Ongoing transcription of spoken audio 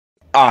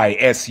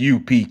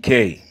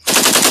I.S.U.P.K.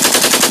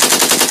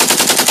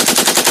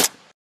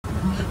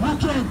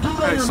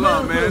 Hey,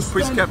 Shalom, man. It's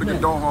Priest Captain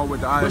Hall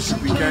with the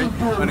I.S.U.P.K.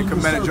 under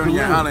Commander Journey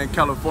Yahanna in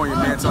California,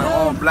 man. Telling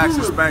all blacks,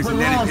 Hispanics, and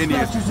Native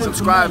Indians,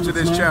 subscribe to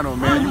this channel,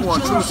 man. You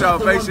want true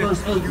salvation?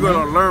 You're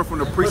going to learn from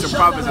the priests and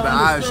prophets of the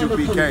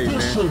I.S.U.P.K,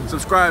 man.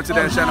 Subscribe to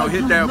that channel.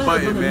 Hit that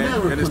button,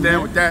 man. You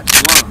understand with that?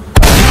 Shalom.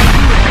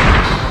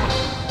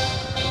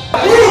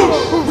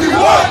 We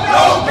want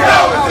no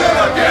cowards in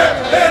our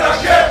camp,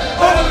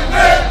 only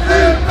men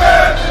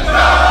prepare to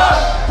die.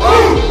 We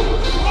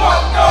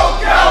want no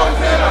cowards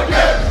in our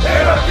camp,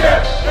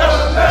 never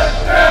let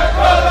their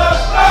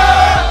brothers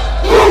die.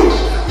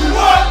 We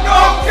want no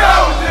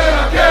cowards in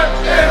our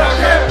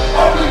camp,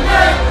 only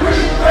men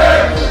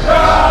prepare to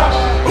die.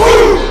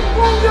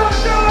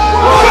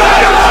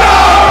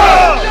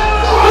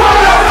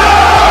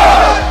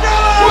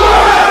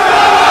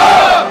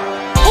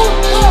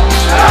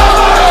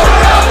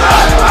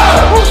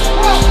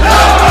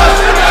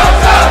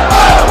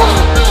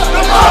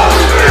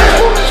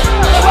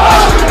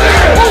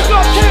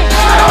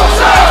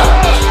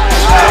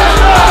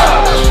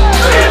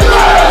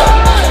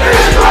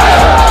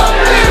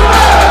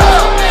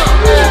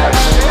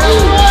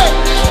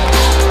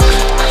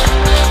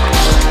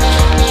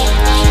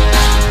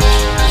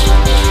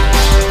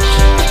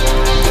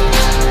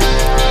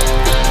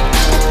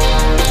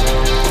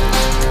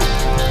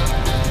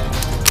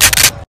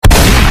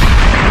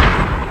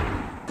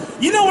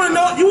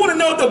 You want to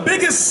know what the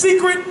biggest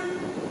secret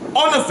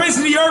on the face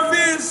of the earth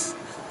is?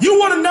 You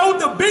want to know what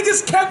the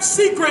biggest kept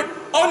secret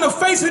on the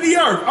face of the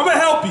earth? I'm going to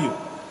help you.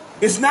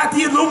 It's not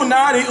the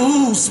Illuminati,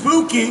 ooh,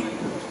 spooky.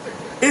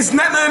 It's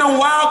not none of them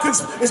wild,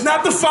 it's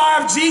not the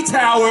 5G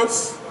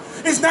towers.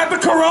 It's not the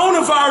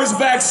coronavirus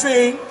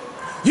vaccine.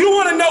 You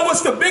want to know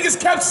what's the biggest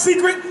kept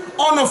secret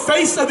on the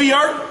face of the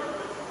earth?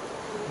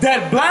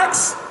 That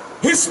blacks,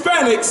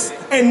 Hispanics,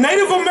 and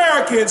Native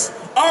Americans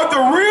are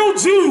the real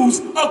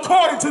Jews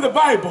according to the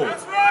Bible.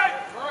 That's right.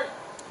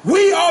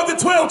 We are the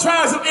 12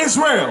 tribes of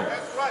Israel.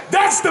 That's right.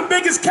 That's the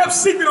biggest kept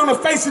secret on the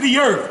face of the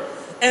earth.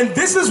 And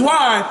this is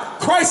why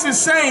Christ is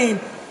saying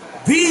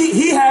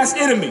he has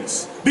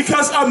enemies.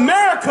 Because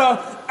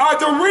America are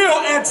the real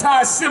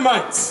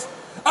anti-Semites.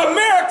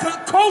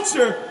 America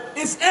culture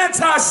is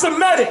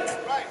anti-Semitic.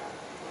 Right.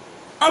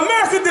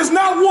 America does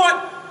not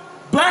want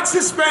blacks,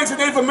 Hispanics, and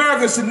Native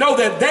Americans to know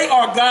that they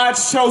are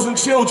God's chosen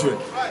children.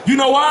 Right. You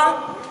know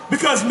why?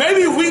 Because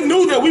maybe if we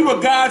knew that we were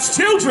God's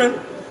children,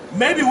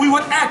 maybe we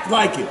would act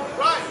like it.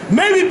 Right.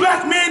 Maybe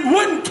black men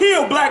wouldn't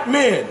kill black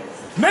men.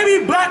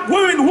 Maybe black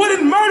women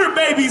wouldn't murder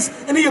babies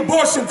in the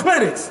abortion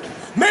clinics.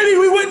 Maybe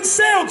we wouldn't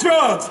sell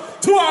drugs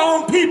to our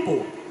own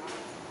people.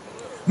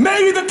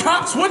 Maybe the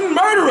cops wouldn't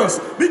murder us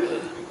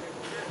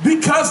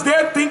because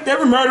they think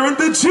they're murdering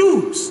the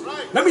Jews.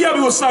 Right. Let me help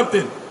you with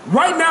something.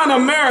 Right now in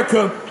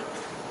America,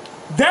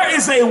 there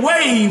is a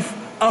wave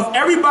of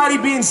everybody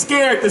being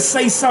scared to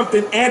say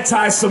something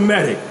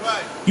anti-Semitic.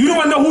 Right. You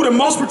don't know who the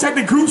most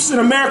protected groups in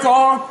America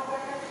are?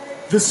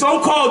 The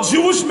so-called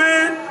Jewish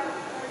man,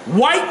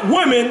 white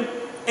women,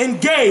 and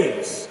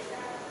gays.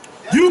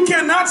 You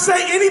cannot say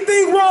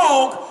anything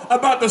wrong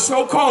about the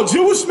so-called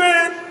Jewish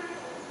man,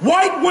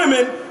 white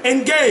women,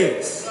 and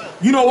gays.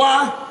 You know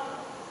why?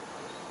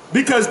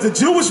 Because the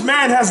Jewish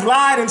man has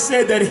lied and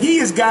said that he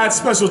is God's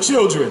special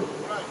children.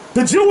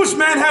 The Jewish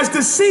man has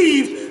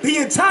deceived the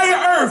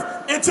entire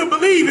earth into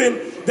believing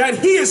that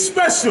he is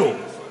special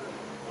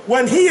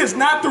when he is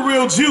not the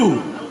real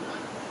Jew.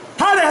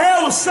 How the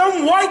hell is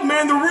some white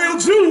man the real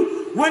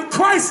Jew when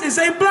Christ is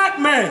a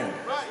black man?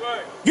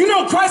 You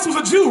know Christ was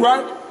a Jew,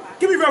 right?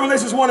 Give me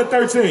Revelations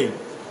 1:13.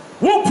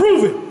 We'll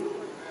prove it.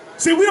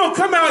 See, we don't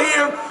come out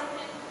here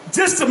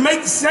just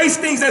to say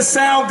things that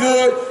sound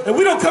good, and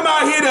we don't come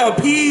out here to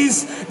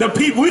appease the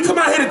people. We come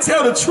out here to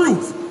tell the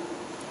truth.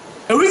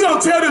 And we're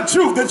going to tell the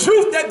truth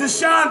that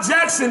DeSean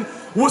Jackson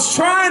was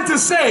trying to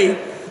say,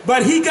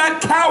 but he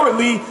got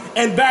cowardly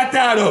and backed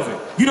out of it.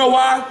 You know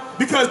why?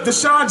 Because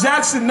DeSean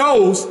Jackson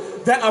knows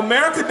that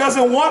America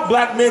doesn't want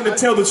black men to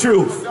tell the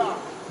truth.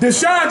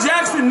 DeSean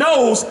Jackson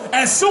knows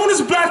as soon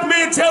as black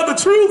men tell the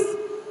truth,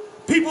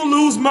 people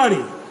lose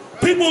money,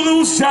 people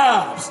lose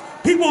jobs,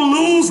 people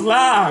lose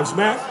lives,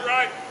 man.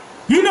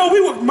 You know,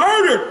 we were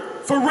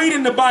murdered for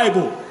reading the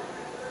Bible.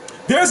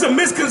 There's a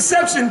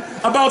misconception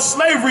about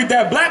slavery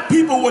that black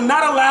people were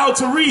not allowed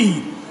to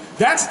read.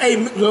 That's a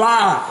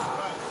lie.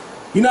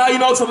 You know how you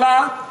know it's a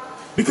lie?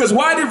 Because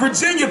why did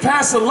Virginia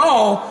pass a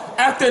law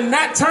after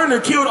Nat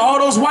Turner killed all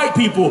those white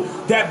people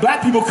that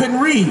black people couldn't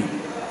read?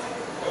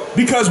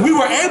 Because we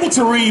were able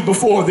to read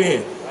before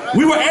then.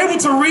 We were able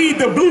to read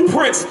the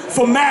blueprints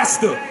for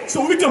Master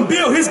so we can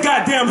build his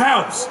goddamn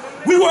house.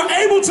 We were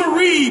able to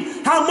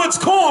read how much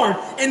corn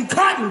and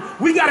cotton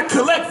we got to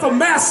collect from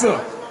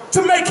Massa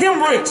to make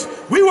him rich.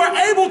 We were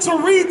able to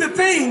read the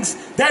things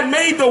that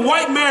made the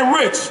white man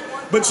rich.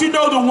 But you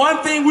know the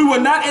one thing we were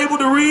not able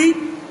to read?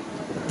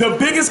 The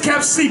biggest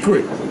kept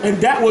secret. And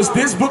that was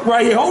this book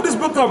right here. Hold this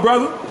book up,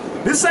 brother.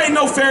 This ain't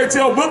no fairy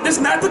tale book. This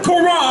is not the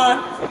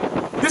Quran.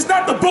 This is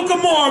not the Book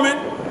of Mormon.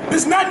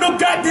 This is not no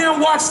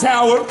goddamn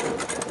watchtower.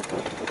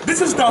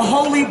 This is the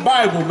Holy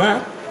Bible,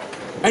 man.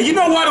 And you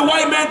know why the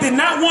white man did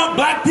not want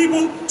black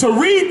people to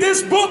read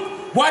this book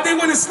while they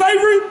went in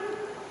slavery?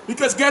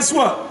 Because guess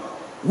what?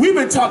 We've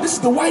been taught this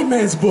is the white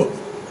man's book.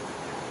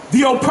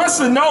 The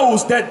oppressor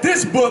knows that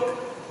this book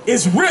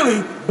is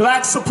really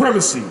black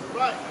supremacy.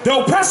 The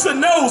oppressor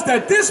knows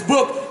that this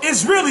book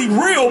is really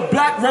real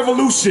black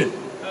revolution.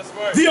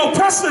 The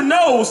oppressor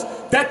knows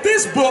that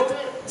this book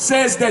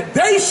says that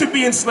they should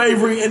be in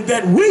slavery and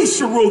that we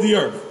should rule the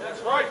earth.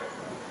 That's right.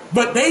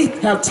 But they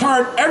have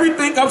turned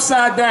everything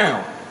upside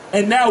down.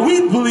 And now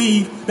we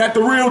believe that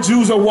the real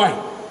Jews are white,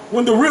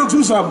 when the real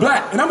Jews are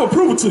black. And I'm going to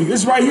prove it to you.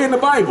 It's right here in the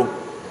Bible.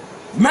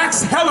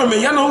 Max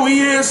Hellerman, y'all know who he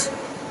is?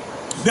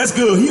 That's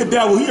good. He a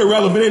devil. He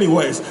irrelevant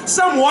anyways.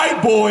 Some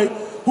white boy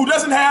who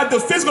doesn't have the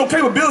physical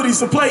capabilities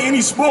to play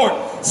any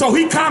sport, so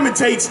he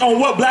commentates on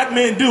what black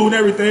men do and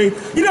everything.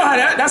 You know how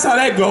that's how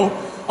that go.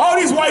 All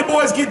these white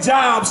boys get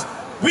jobs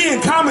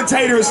being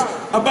commentators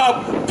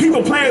about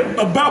people playing,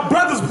 about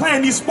brothers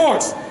playing these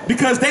sports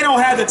because they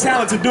don't have the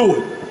talent to do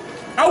it.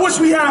 I wish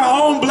we had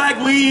our own black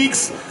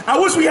leagues. I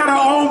wish we had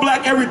our own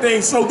black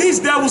everything, so these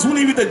devils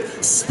wouldn't even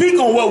speak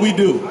on what we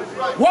do.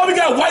 Why we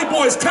got white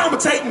boys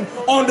commentating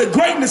on the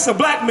greatness of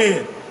black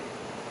men?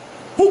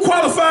 Who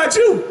qualified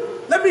you?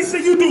 Let me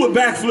see you do a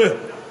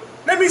backflip.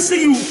 Let me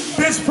see you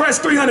bench press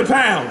 300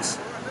 pounds.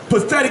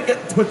 Pathetic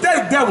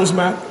devils,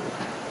 man.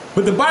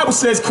 But the Bible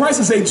says Christ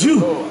is a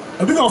Jew.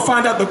 And we're going to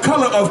find out the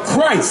color of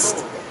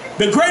Christ.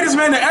 The greatest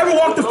man that ever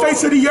walked the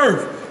face of the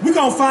earth. We're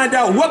going to find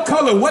out what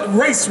color, what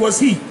race was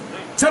he.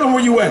 Tell them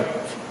where you at.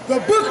 The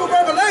book of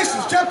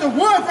Revelation, chapter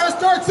 1, verse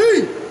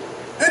 13.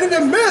 And in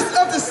the midst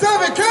of the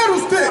 7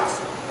 candlesticks,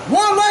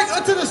 one like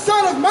unto the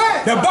Son of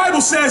Man. The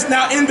Bible says,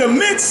 now in the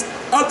midst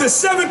of the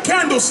 7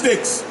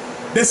 candlesticks,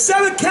 the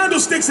 7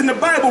 candlesticks in the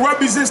Bible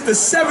represents the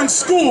 7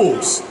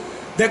 schools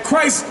that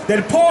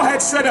Paul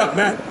had set up,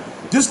 man.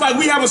 Just like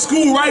we have a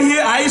school right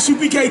here,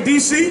 I.S.U.P.K.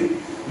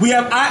 DC. We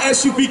have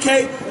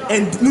I.S.U.P.K.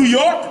 in New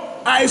York,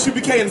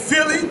 I.S.U.P.K. in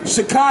Philly,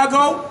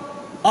 Chicago,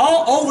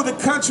 all over the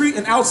country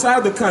and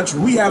outside the country.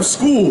 We have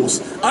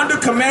schools under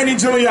commanding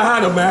General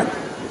Yahanna, man.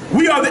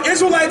 We are the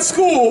Israelite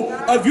School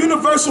of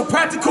Universal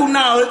Practical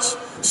Knowledge,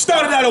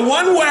 started out of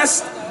 1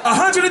 West,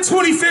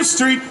 125th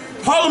Street,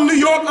 Harlem, New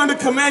York, under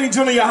commanding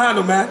General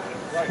Yahanna, man.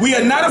 We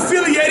are not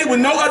affiliated with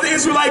no other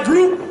Israelite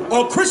group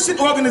or Christian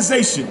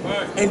organization.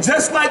 And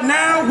just like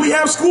now we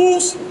have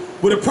schools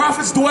where the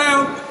prophets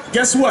dwell,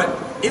 guess what?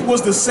 It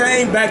was the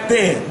same back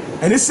then.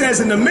 And it says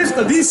in the midst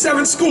of these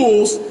 7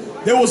 schools,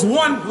 there was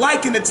one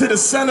likened to the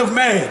Son of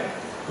Man.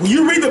 When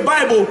you read the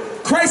Bible,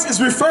 Christ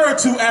is referred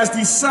to as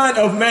the Son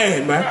of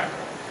Man, man.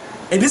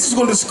 And this is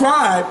going to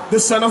describe the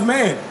Son of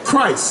Man,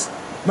 Christ.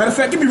 Matter of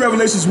fact, give me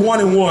Revelations 1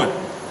 and 1.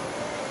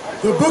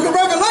 The book of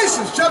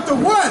Revelation, chapter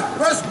 1,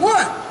 verse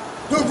 1.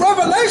 The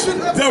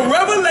revelation of the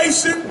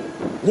revelation.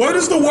 What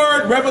does the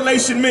word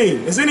revelation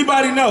mean? Does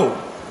anybody know?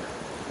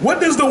 What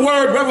does the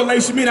word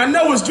revelation mean? I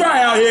know it's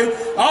dry out here.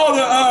 All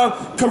the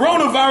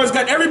coronavirus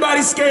got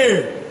everybody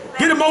scared.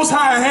 Get the Most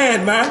High a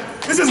hand, man.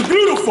 This is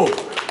beautiful.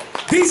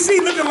 DC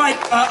looking like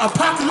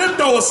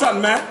Apocalypto or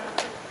something, man.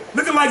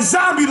 Looking like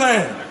Zombie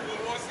Land.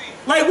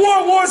 Like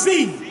World War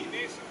Z.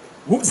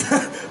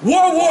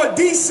 World War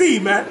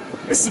DC, man.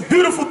 It's a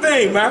beautiful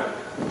thing, man.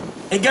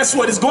 And guess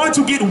what? It's going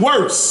to get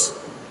worse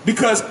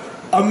because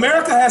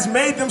America has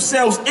made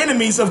themselves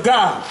enemies of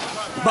God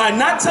by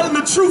not telling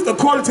the truth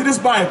according to this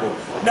Bible.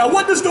 Now,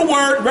 what does the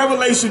word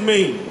revelation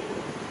mean?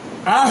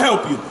 I'll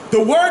help you. The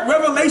word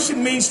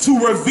revelation means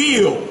to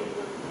reveal,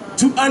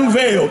 to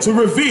unveil, to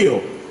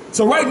reveal.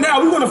 So right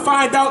now, we're going to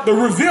find out the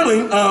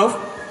revealing of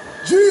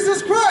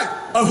Jesus Christ.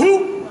 Of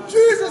who?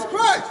 Jesus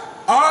Christ.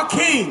 Our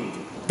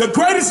King, the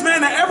greatest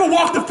man that ever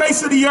walked the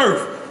face of the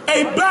earth,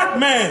 a black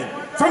man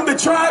from the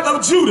tribe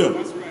of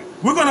Judah.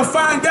 We're going to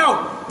find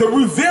out the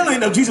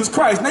revealing of Jesus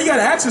Christ. Now you got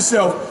to ask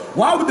yourself,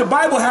 why would the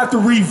Bible have to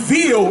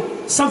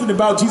reveal something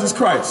about Jesus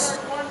Christ?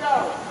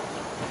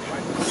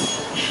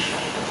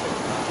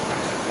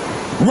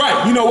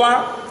 Right, you know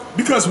why?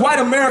 Because white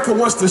America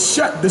wants to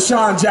shut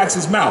DeSean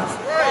Jackson's mouth.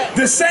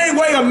 The same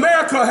way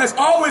America has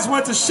always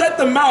wanted to shut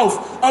the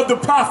mouth of the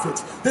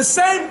prophets. The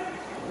same,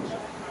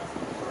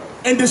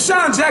 and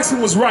DeSean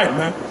Jackson was right,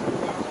 man.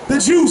 The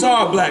Jews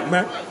are black,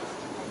 man.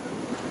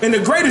 And the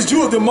greatest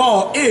Jew of them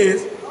all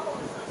is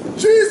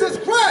Jesus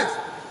Christ.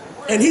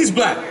 And he's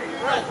black.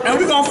 And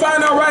we're going to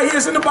find out right here,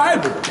 it's in the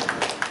Bible.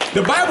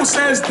 The Bible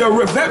says the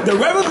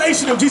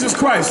revelation of Jesus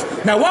Christ.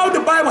 Now, why would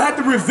the Bible have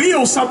to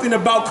reveal something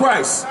about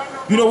Christ?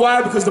 You know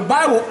why? Because the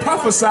Bible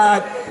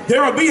prophesied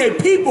there will be a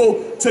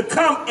people to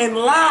come and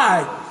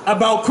lie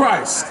about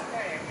Christ.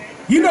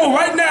 You know,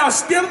 right now,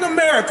 still in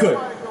America,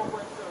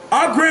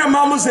 our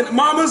grandmamas and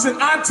mamas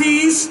and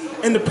aunties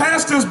and the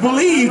pastors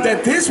believe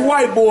that this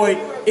white boy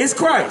is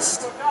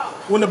Christ.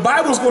 When the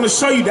Bible's going to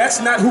show you that's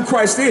not who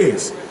Christ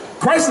is.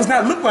 Christ does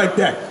not look like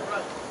that.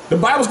 The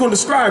Bible's going to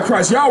describe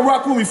Christ. Y'all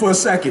rock with me for a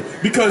second.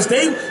 Because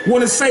they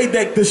want to say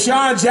that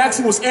DeSean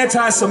Jackson was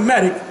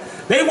anti-Semitic.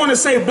 They want to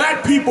say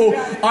black people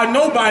are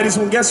nobodies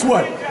when guess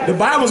what? The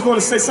Bible's going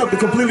to say something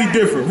completely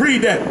different.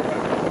 Read that.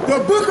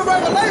 The book of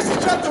Revelation,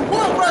 chapter 1,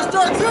 verse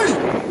 13.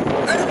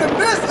 And in the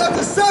midst of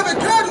the 7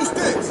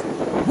 candlesticks,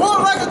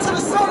 one like unto the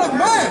Son of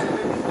Man,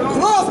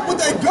 clothed with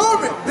a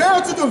garment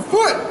down to the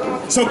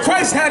foot. So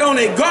Christ had on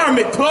a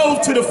garment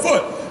clothed to the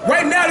foot.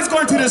 Right now it's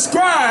going to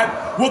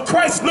describe what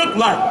Christ looked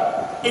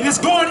like. It is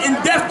going in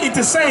depth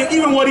into saying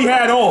even what he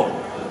had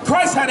on.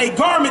 Christ had a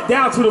garment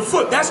down to the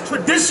foot. That's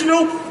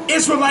traditional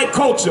Israelite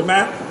culture,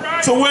 man.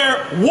 To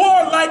wear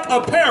warlike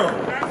apparel.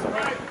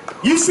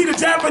 You see the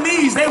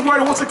Japanese, they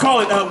wear, what's it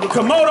called, the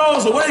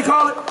kimonos, or what do they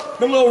call it?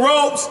 The little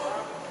robes.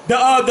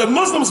 The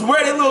Muslims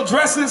wear their little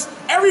dresses.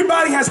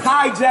 Everybody has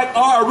hijacked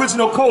our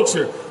original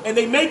culture, and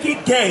they make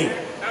it gay.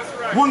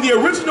 When the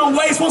original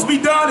way it's supposed to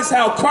be done is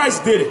how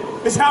Christ did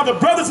it. It's how the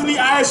brothers in the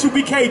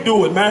I.S.U.P.K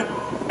do it, man.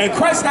 And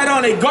Christ had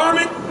on a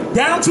garment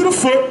down to the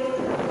foot.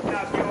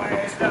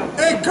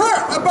 And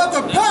girt about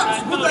the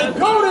paps with a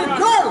golden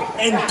girdle.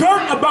 And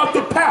girt about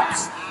the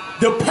paps.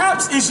 The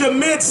paps is your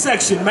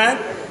midsection, man.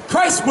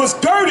 Christ was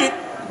girded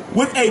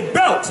with a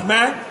belt,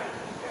 man.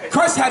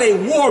 Christ had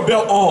a war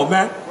belt on,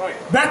 man.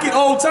 Back in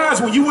old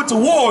times when you went to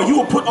war, you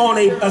would put on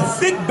a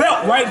thick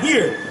belt right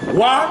here.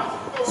 Why?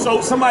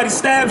 So somebody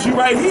stabs you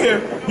right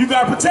here, you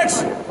got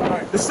protection.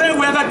 The same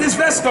way I got this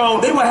vest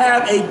on, they would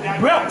have a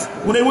belt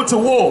when they went to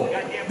war.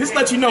 This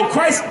lets you know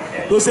Christ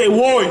was a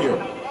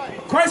warrior.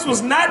 Christ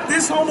was not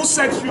this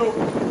homosexual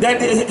that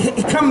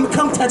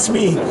come touch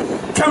me,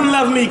 come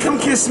love me, come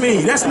kiss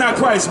me. That's not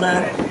Christ,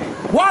 man.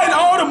 Why in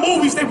all the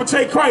movies they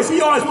portray Christ,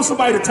 he always wants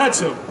somebody to touch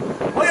him.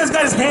 Oh, he just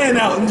got his hand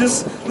out and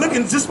just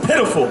looking just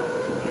pitiful.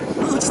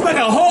 Just like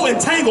a whole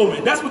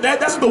entanglement. That's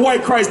what the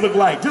white Christ looked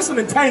like. Just an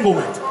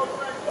entanglement.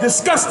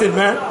 Disgusting,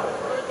 man.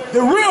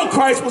 The real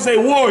Christ was a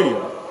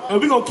warrior. And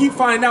we're going to keep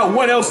finding out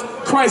what else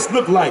Christ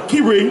looked like.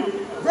 Keep reading.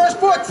 Verse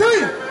 14.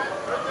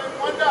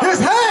 His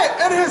head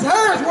and his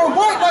hairs were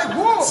white like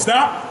wool.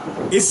 Stop.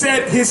 It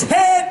said his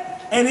head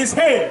and his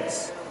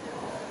hairs.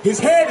 His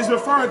head is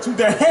referring to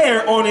the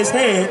hair on his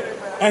head,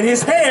 and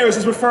his hairs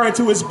is referring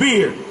to his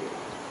beard.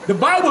 The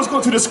Bible is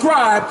going to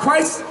describe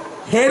Christ's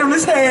head on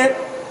his head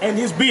and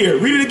his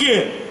beard. Read it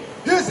again.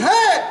 His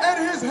head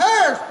and his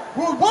hairs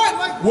were white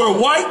like wool.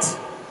 Were white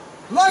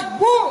like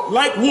wool.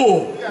 Like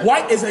wool.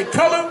 White is a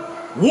color,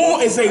 wool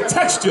is a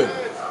texture.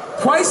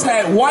 Christ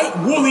had white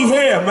woolly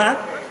hair, man.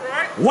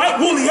 White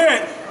woolly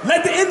hair.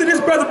 Let the end of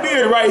this brother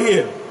beard right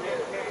here.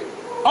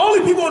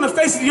 Only people on the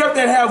face of the earth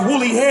that have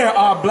woolly hair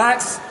are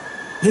blacks,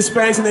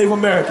 Hispanics, and Native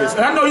Americans.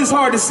 And I know it's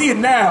hard to see it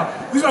now.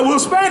 He's like, well,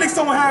 Hispanics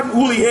don't have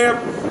woolly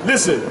hair.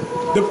 Listen,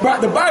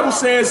 the Bible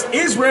says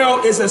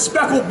Israel is a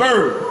speckled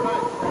bird,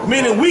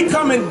 meaning we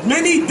come in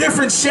many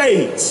different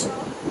shades,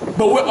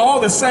 but we're all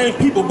the same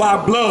people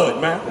by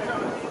blood, man.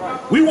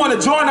 We want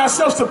to join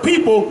ourselves to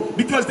people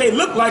because they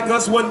look like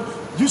us. When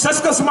you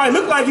just because somebody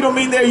look like you don't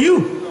mean they're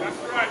you.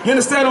 You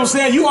understand what I'm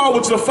saying? You are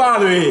what your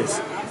father is.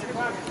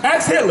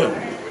 Ask Hitler.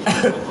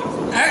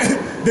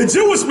 The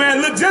Jewish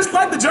man looked just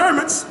like the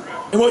Germans.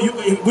 And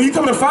when you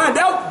come to find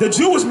out, the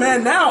Jewish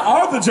man now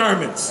are the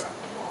Germans.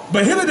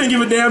 But Hitler didn't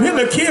give a damn.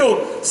 Hitler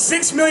killed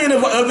 6 million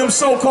of them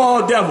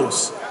so-called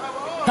devils.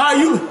 How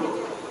you?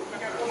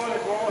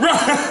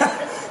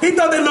 He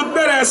thought they looked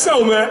better as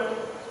so, man.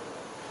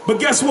 But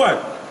guess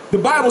what? The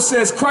Bible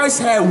says Christ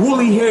had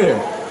woolly hair.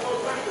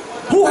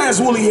 Who has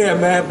woolly hair,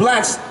 man?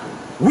 Blacks,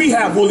 we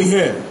have woolly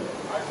hair.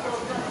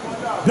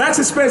 Blacks,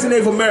 Hispanics, and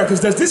Native Americans.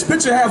 Does this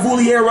picture have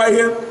woolly hair right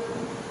here?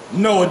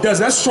 No, it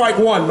doesn't. That's strike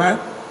one, man.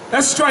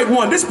 That's strike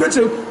one. This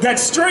picture got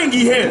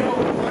stringy hair.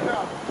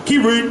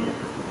 Keep reading.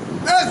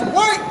 As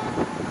white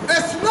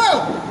as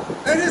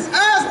snow, and his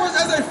eyes were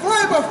as a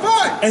flame of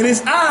fire. And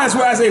his eyes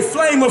were as a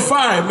flame of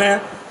fire,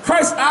 man.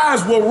 Christ's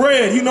eyes were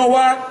red. You know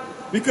why?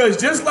 Because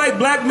just like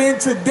black men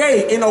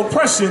today in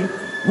oppression,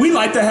 we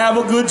like to have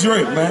a good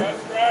drink, man.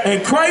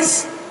 And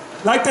Christ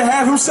liked to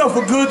have himself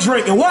a good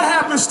drink. And what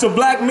happens to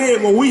black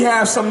men when we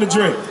have something to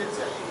drink?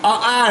 Our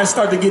eyes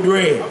start to get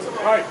red.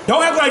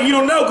 Don't act like you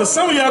don't know, because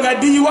some of y'all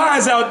got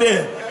DUIs out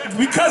there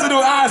because of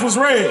their eyes was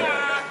red.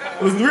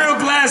 It was real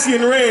glassy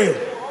and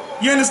red.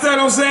 You understand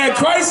what I'm saying?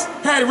 Christ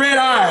had red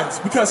eyes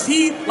because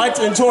he liked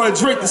to enjoy a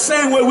drink the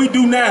same way we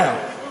do now.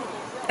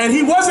 And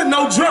he wasn't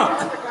no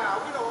drunk.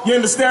 You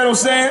understand what I'm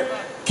saying?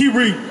 Keep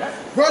reading.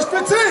 Verse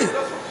 15.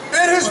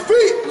 And his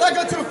feet like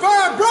unto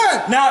fine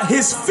brass. Now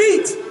his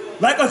feet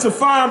like unto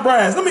fine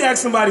brass. Let me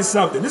ask somebody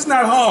something. It's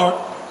not hard,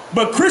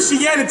 but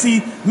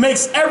Christianity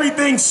makes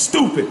everything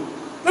stupid.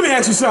 Let me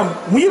ask you something.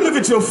 When you look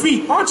at your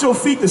feet, aren't your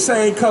feet the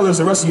same color as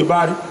the rest of your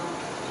body?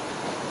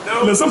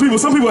 No. Look, some people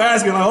are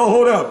asking, like, oh,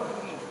 hold up.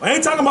 I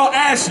ain't talking about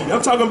ashy.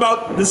 I'm talking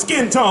about the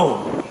skin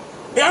tone.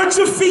 Aren't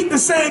your feet the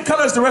same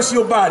color as the rest of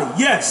your body?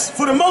 Yes.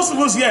 For the most of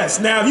us, yes.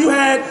 Now, if you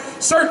had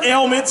certain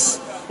ailments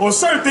or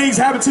certain things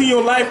happen to you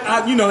in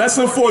life, you know, that's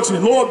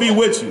unfortunate. Lord be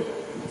with you.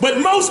 But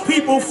most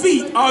people's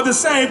feet are the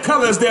same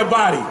color as their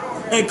body.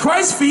 And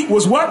Christ's feet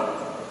was what?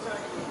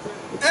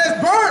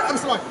 As burnt, I'm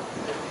sorry,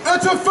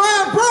 unto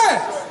fine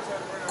brass.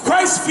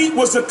 Christ's feet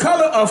was the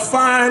color of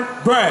fine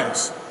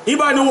brass.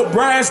 Anybody know what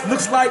brass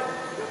looks like?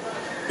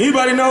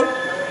 Anybody know?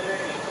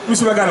 Let me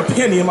see if I got a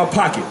penny in my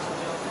pocket.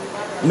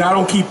 No, I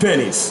don't keep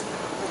pennies.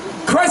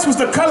 Christ was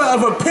the color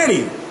of a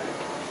penny.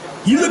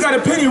 You look at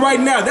a penny right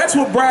now, that's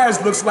what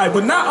brass looks like.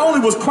 But not only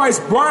was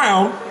Christ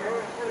brown,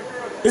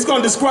 it's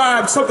going to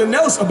describe something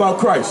else about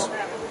Christ.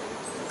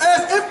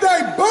 As if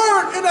they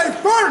burned in a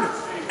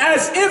furnace.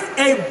 As if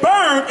a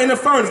burn in a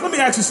furnace. Let me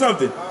ask you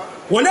something.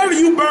 Whenever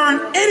you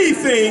burn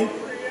anything,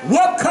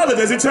 what color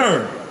does it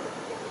turn?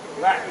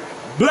 Black.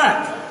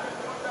 Black.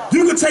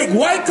 You could take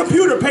white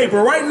computer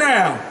paper right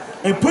now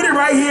and put it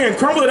right here and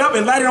crumble it up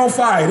and light it on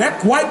fire.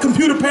 That white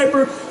computer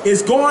paper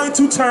is going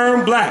to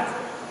turn black.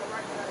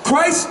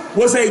 Christ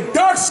was a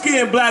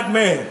dark-skinned black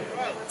man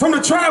from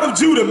the tribe of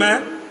Judah,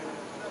 man.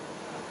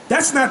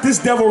 That's not this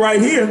devil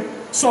right here.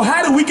 So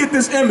how do we get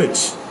this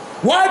image?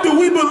 Why do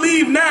we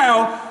believe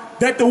now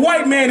that the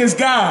white man is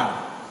God?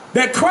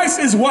 That Christ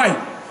is white?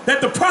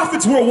 That the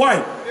prophets were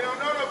white? They don't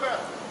know no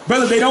better.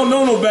 Brother, they don't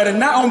know no better.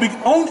 Not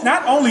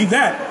only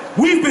that,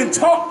 we've been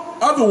taught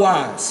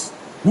otherwise.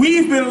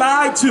 We've been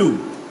lied to.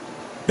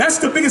 That's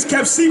the biggest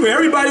kept secret.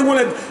 Everybody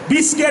want to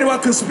be scared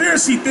about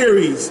conspiracy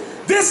theories.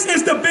 This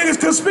is the biggest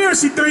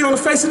conspiracy theory on the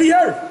face of the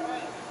earth.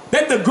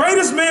 That the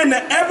greatest man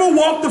that ever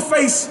walked the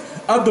face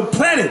of the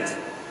planet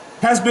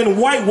has been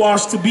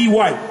whitewashed to be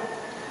white.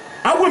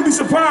 I wouldn't be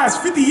surprised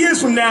 50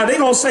 years from now they're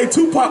going to say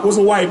Tupac was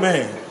a white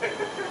man.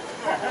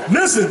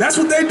 Listen, that's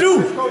what they do.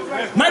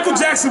 Michael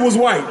Jackson was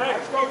white.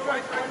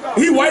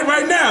 He white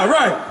right now,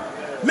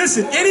 right?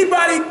 Listen, any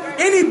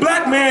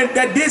black man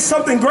that did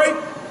something great,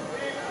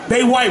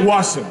 they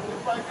whitewashed him.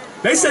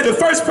 They said the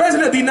first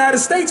president of the United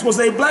States was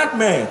a black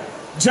man,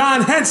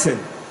 John Henson.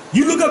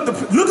 You look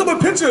up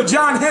a picture of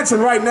John Henson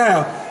right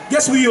now,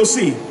 guess who you'll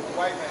see?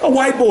 A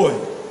white boy.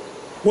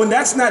 When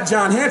that's not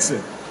John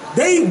Henson.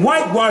 They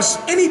whitewash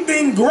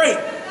anything great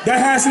that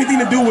has anything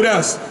to do with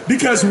us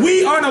because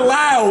we aren't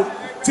allowed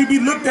to be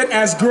looked at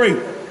as great.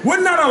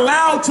 We're not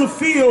allowed to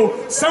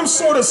feel some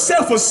sort of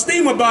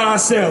self-esteem about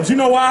ourselves. You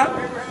know why?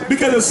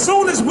 Because as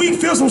soon as we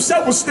feel some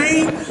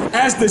self-esteem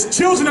as the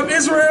children of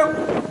Israel,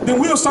 then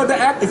we'll start to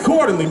act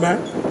accordingly,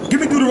 man. Give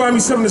me Deuteronomy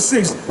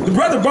 7:6. The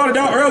brother brought it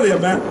out earlier,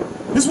 man.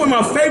 This is one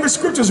of my favorite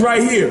scriptures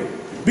right here.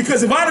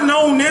 Because if I'd have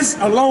known this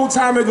a long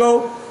time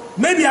ago,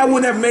 maybe I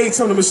wouldn't have made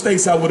some of the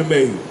mistakes I would have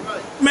made.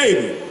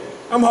 Maybe.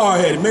 I'm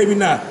hard-headed, maybe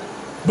not.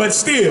 But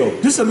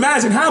still, just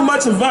imagine how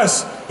much of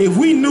us, if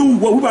we knew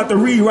what we're about to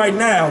read right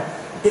now,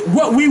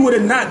 what we would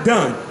have not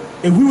done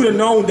if we would have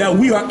known that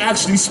we are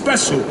actually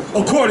special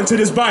according to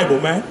this Bible,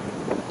 man.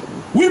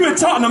 We've been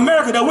taught in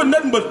America that we're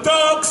nothing but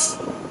thugs,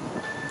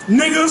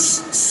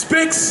 niggas,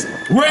 spicks,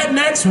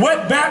 rednecks,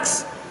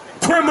 wetbacks,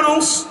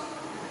 criminals,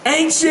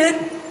 ain't shit,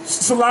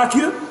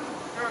 Salakia.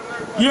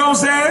 You know what I'm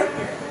saying?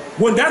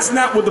 When that's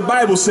not what the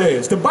Bible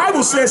says. The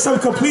Bible says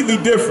something completely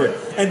different.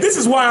 And this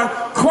is why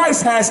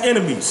Christ has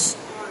enemies.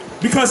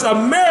 Because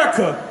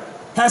America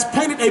has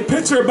painted a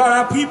picture about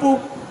our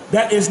people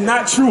that is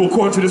not true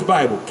according to this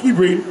Bible. Keep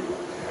reading.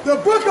 The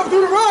book of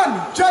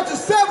Deuteronomy, chapter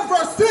 7,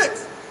 verse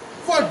 6.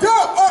 For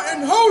thou art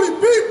an holy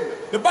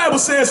people. The Bible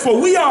says,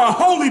 for we are a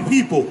holy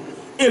people.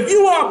 If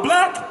you are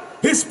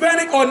black,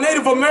 Hispanic, or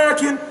Native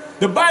American,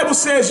 the Bible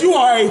says you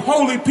are a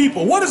holy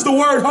people. What does the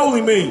word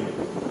holy mean?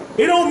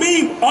 It don't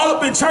mean all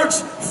up in church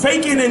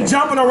faking and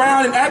jumping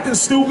around and acting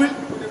stupid.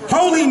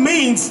 Holy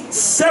means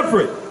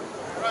separate.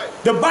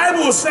 The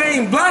Bible is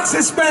saying blacks,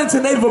 Hispanics,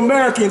 and Native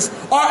Americans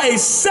are a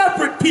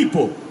separate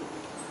people.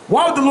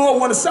 Why would the Lord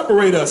want to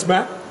separate us,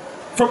 man,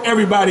 from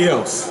everybody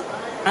else?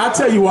 I'll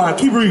tell you why.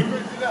 Keep reading.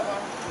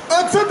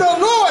 Unto the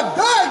Lord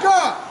thy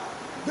God.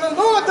 The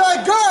Lord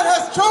thy God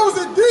has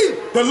chosen thee.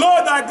 The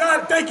Lord thy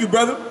God, thank you,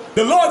 brother.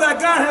 The Lord thy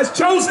God has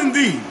chosen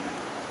thee.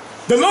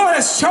 The Lord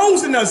has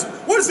chosen us.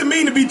 What does it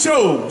mean to be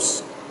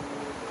chose?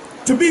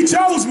 To be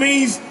chose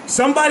means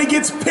somebody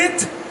gets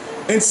picked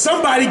and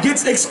somebody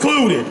gets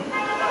excluded.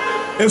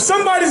 If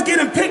somebody's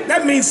getting picked,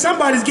 that means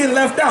somebody's getting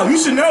left out. You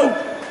should know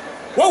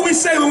what we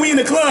say when we in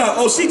the club.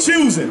 Oh, she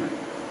choosing.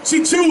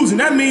 She choosing.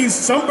 That means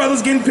some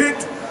brother's getting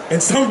picked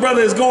and some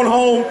brother is going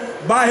home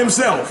by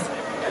himself.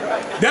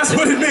 That's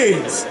what it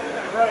means.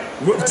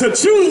 To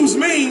choose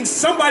means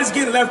somebody's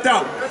getting left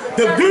out.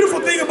 The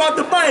beautiful thing about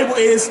the Bible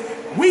is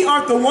we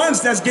aren't the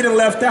ones that's getting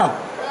left out.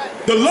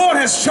 The Lord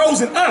has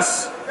chosen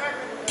us.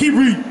 Keep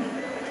reading.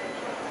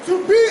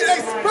 To be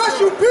a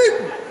special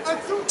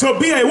people. To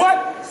be a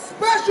what?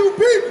 Special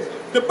people.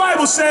 The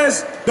Bible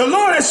says the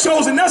Lord has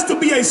chosen us to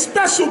be a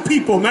special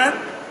people, man.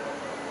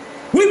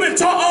 We've been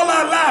taught all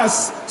our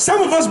lives,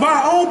 some of us by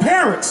our own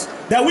parents,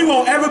 that we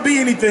won't ever be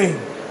anything,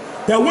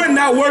 that we're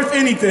not worth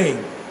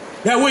anything,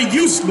 that we're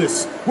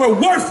useless, we're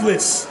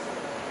worthless.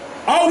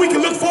 All we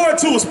can look forward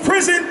to is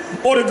prison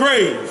or the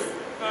grave.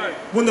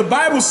 When the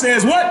Bible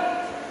says what?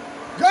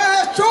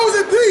 God has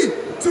chosen thee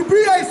to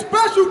be a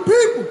special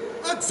people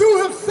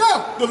unto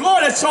himself. The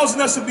Lord has chosen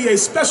us to be a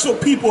special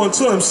people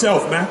unto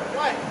himself, man.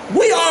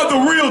 We are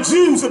the real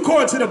Jews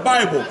according to the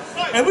Bible.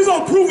 And we're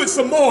going to prove it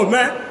some more,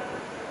 man.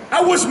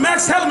 I wish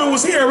Max Hellerman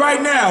was here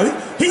right now.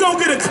 He going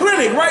to get a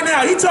clinic right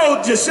now. He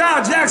told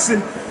DeSean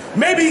Jackson,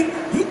 maybe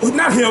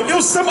not him, it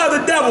was some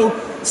other devil,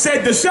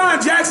 said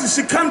DeSean Jackson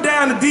should come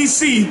down to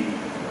D.C.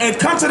 and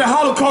come to the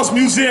Holocaust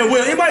Museum.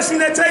 Well, anybody seen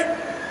that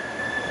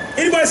tape?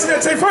 Anybody seen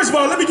that tape? First of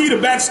all, let me give you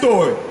the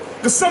backstory,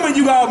 because some of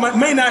you all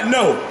may not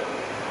know.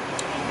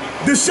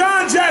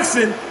 DeSean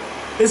Jackson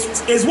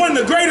is one of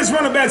the greatest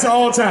running backs of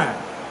all time.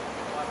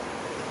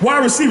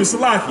 Wide receiver,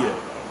 Salakia.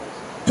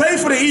 Played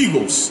for the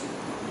Eagles.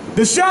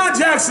 DeSean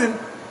Jackson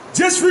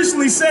just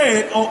recently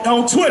said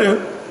on Twitter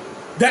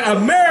that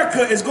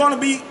America is going to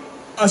be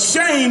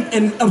ashamed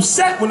and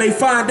upset when they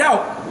find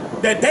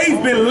out that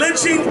they've been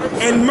lynching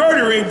and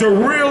murdering the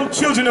real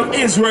children of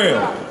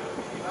Israel.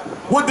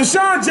 What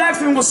DeSean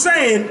Jackson was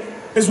saying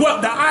is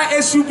what the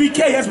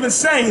I.S.U.P.K has been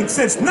saying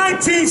since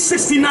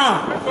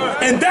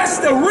 1969. And that's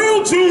the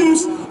real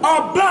Jews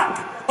are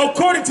black,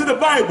 according to the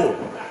Bible.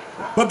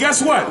 But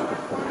guess what?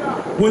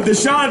 When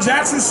DeSean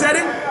Jackson said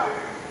it,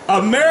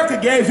 America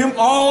gave him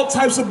all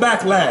types of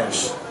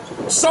backlash.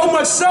 So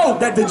much so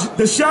that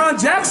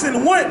DeSean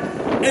Jackson went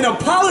and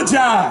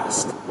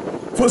apologized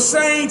for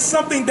saying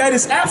something that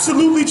is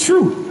absolutely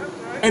true.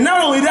 And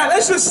not only that,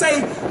 let's just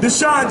say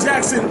DeSean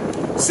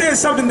Jackson said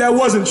something that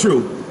wasn't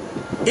true.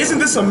 Isn't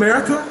this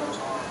America?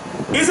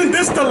 Isn't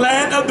this the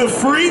land of the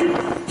free,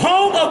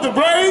 home of the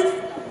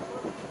brave?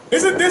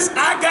 Isn't this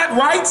I got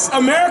rights,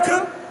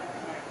 America?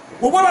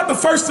 Well, what about the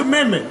First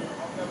Amendment?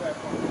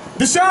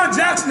 DeSean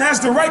Jackson has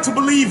the right to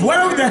believe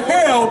whatever the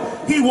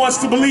hell he wants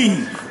to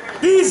believe.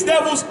 These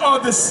devils are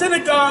the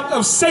synagogue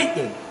of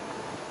Satan.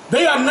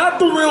 They are not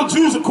the real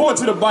Jews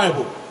according to the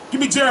Bible. Give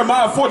me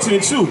Jeremiah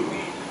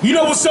 14:2. You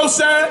know what's so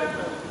sad?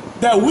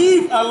 That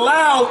we've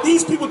allowed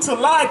these people to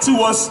lie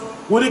to us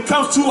when it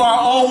comes to our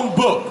own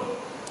book.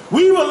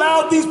 We've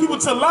allowed these people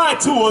to lie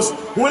to us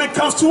when it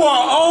comes to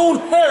our own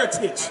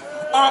heritage,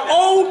 our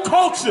own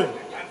culture.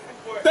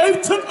 They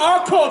took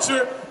our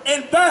culture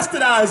and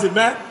bastardized it,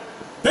 man.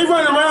 They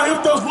run around here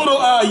with those little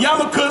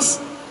yarmulkes,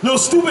 little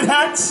stupid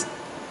hats.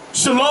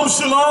 Shalom,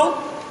 shalom.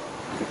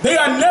 They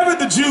are never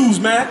the Jews,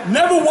 man.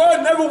 Never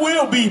were, never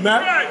will be,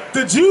 man.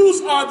 The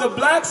Jews are the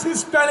blacks,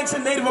 Hispanics,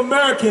 and Native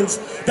Americans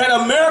that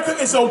America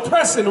is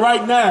oppressing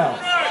right now.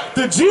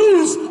 The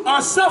Jews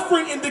are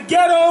suffering in the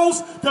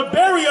ghettos, the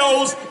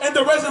barrios, and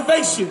the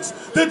reservations.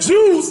 The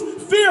Jews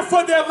fear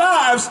for their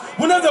lives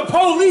whenever the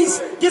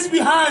police gets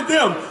behind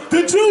them.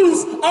 The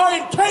Jews are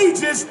in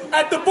cages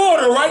at the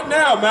border right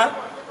now, man.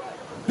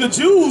 The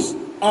Jews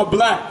are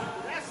black,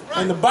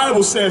 and the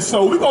Bible says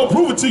so. We're going to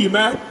prove it to you,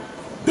 man.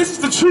 This is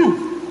the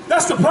truth.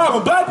 That's the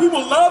problem. Black people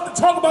love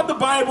to talk about the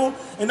Bible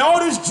and all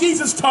this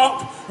Jesus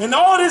talk and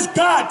all this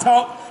God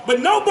talk, but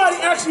nobody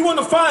actually want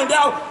to find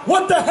out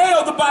what the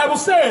hell the Bible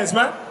says,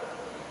 man.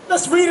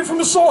 Let's read it from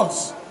the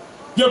source.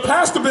 Your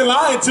pastor been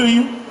lying to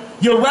you.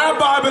 Your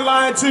rabbi been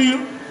lying to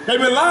you. They've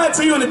been lying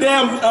to you in the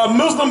damn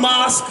Muslim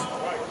mosque,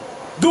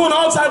 doing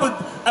all type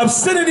of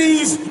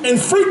obscenities and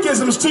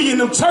freakisms to you in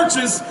them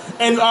churches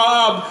and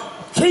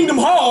kingdom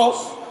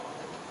halls.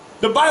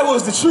 The Bible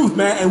is the truth,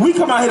 man, and we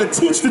come out here to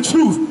teach the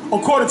truth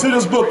according to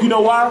this book. You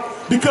know why?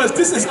 Because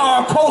this is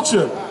our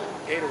culture.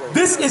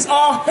 This is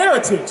our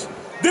heritage.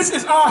 This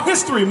is our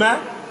history,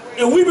 man,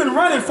 and we've been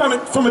running from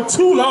it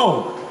too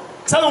long.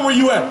 Tell them where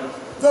you at.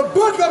 The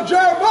book of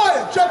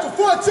Jeremiah, chapter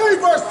 14,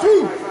 verse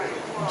 2.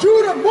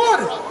 Judah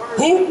mourneth.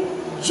 Who?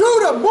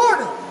 Judah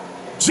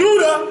mourneth.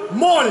 Judah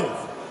mourneth.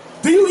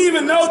 Do you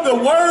even know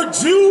the word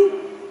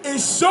Jew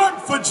is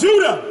short for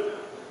Judah?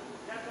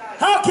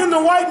 How can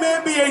the white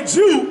man be a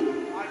Jew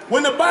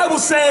when the Bible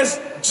says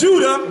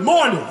Judah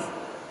mourneth?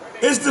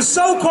 Is the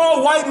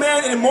so-called white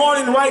man in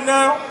mourning right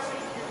now?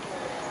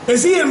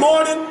 Is he in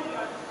mourning?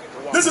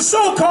 Does the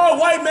so-called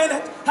white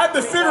man have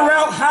to figure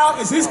out how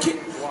is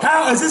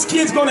his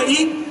kids going to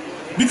eat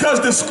because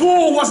the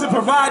school wasn't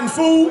providing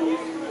food?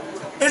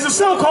 Is the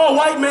so-called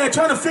white man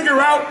trying to figure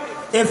out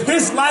if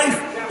his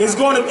life is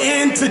going to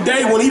end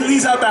today when he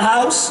leaves out the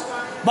house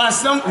by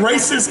some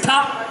racist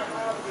cop?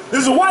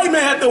 Does a white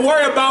man have to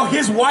worry about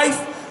his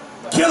wife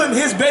killing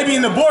his baby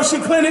in the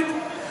abortion clinic?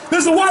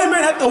 Does a white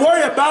man have to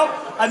worry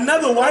about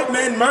another white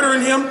man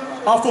murdering him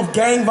off of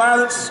gang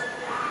violence?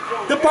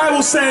 The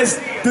Bible says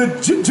the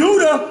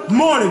Judah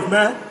mourneth,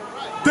 man.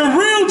 The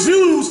real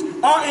Jews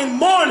are in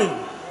mourning.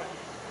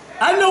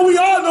 I know we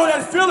all know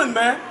that feeling,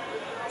 man.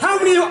 How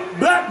many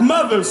black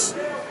mothers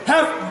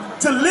have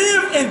to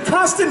live in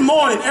constant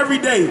mourning every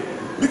day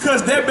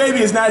because their baby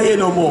is not here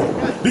no more,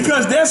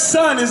 because their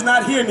son is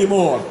not here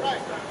anymore,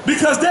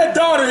 because their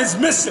daughter is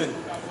missing,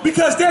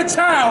 because their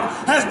child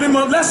has been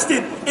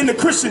molested in the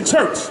Christian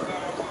church?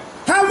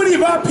 How many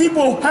of our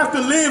people have to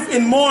live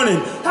in mourning?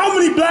 How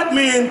many black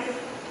men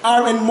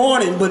are in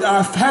mourning but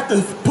have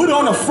to put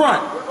on a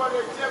front?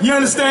 You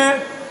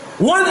understand?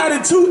 1 out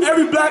of 2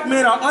 every black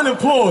man are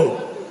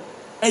unemployed.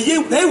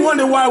 And they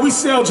wonder why we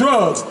sell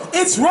drugs.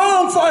 It's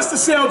wrong for us to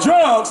sell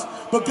drugs,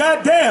 but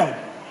goddamn,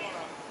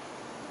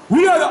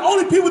 we are the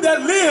only people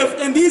that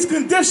live in these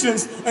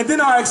conditions and then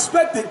are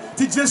expected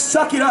to just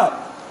suck it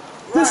up.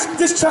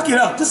 Just chuck it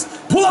up. Just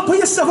pull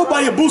yourself up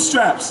by your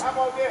bootstraps.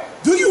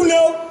 Do you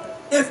know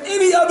if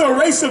any other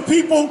race of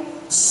people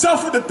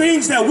suffer the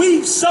things that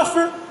we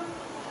suffer,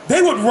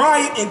 they would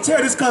riot and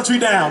tear this country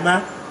down,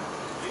 man.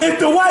 If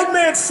the white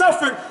man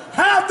suffered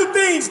half the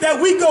things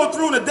that we go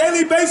through on a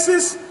daily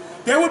basis,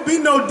 there would be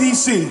no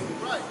D.C.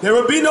 There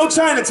would be no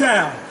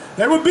Chinatown.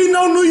 There would be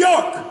no New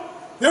York.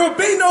 There would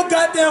be no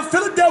goddamn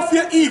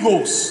Philadelphia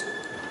Eagles.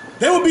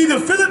 There would be the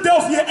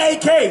Philadelphia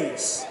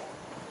AKs.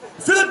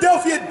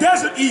 Philadelphia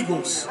Desert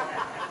Eagles.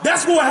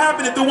 That's what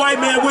happened if the white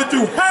man went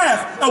through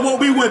half of what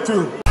we went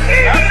through.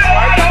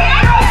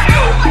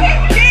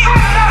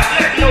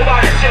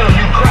 Nobody tell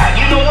you crack.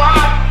 You know why?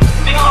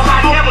 Because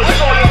I never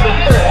saw you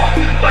before.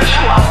 But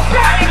you a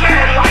black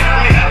man like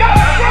me.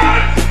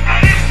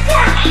 And it's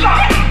worth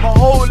something. My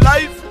whole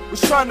life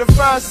was trying to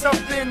find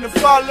something to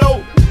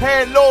follow.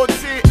 Had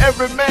loyalty,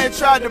 every man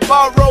tried to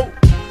borrow.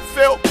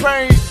 Felt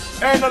pain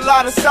and a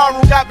lot of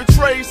sorrow. Got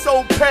betrayed,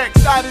 so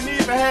packs I didn't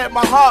even have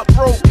my heart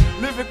broke.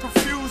 Living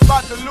confused,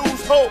 about to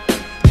lose hope.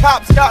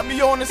 Cops got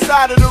me on the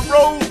side of the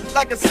road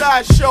like a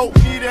sideshow.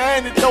 Need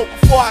an antidote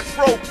before I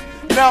croak.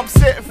 Now I'm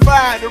setting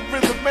fire to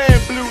rhythm man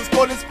blues,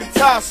 call this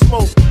guitar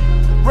smoke.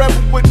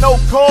 Rebel with no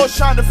cause,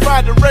 trying to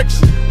find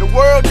direction. The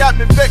world got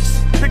me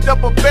vexed. Picked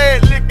up a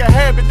bad liquor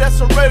habit that's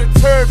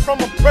hereditary from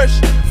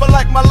oppression. Felt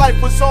like my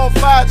life was on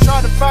fire,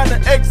 trying to find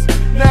an exit.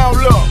 Now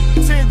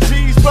look, 10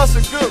 G's plus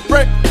a good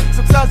wreck.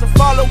 Sometimes a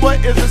follower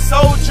is a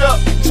soldier,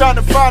 trying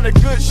to find a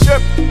good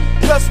shepherd.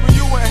 Plus when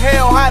you in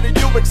hell, how do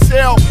you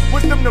excel?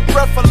 Wisdom the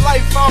breath of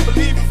life, I don't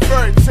believe in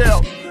fairy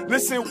tale.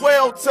 Listen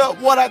well to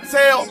what I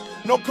tell.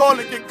 No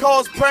calling can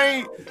cause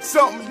pain.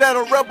 Something that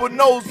a rebel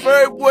knows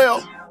very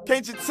well.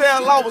 Can't you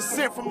tell I was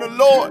sent from the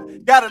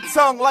Lord? Got a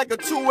tongue like a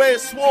two-edged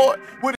sword. With